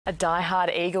A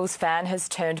die-hard Eagles fan has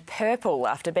turned purple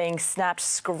after being snapped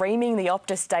screaming the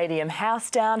Optus Stadium house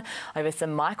down over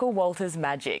some Michael Walters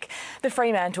magic. The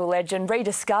Fremantle legend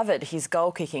rediscovered his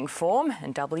goal-kicking form,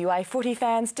 and WA footy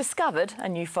fans discovered a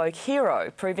new folk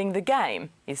hero, proving the game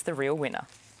is the real winner.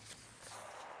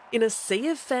 In a sea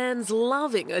of fans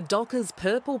loving a Dockers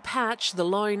purple patch, the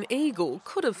lone Eagle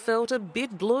could have felt a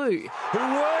bit blue. Who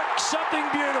worked something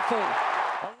beautiful.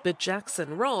 But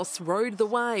Jackson Ross rode the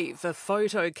wave. A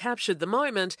photo captured the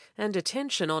moment and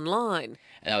attention online.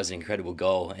 And that was an incredible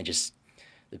goal, and just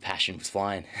the passion was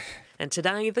flying. And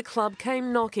today the club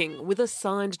came knocking with a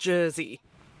signed jersey.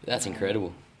 That's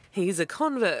incredible. He's a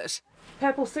convert.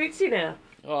 Purple suits you now.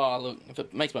 Oh, look, if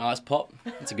it makes my eyes pop,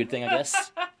 it's a good thing, I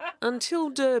guess.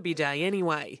 Until Derby Day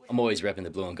anyway. I'm always repping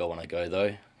the blue and gold when I go,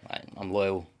 though. I'm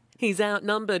loyal. He's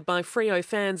outnumbered by Freo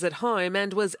fans at home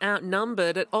and was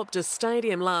outnumbered at Optus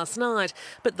Stadium last night.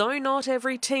 But though not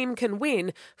every team can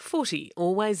win, footy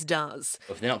always does.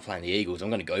 If they're not playing the Eagles, I'm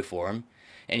going to go for them.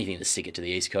 Anything to stick it to the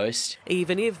East Coast.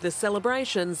 Even if the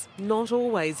celebration's not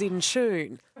always in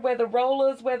tune. We're the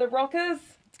Rollers, we're the Rockers.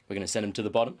 We're going to send them to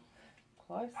the bottom?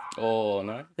 Close. Oh,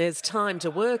 no. There's time to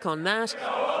work on that.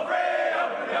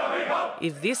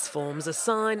 If this forms a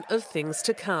sign of things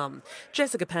to come.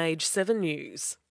 Jessica Page, 7 News.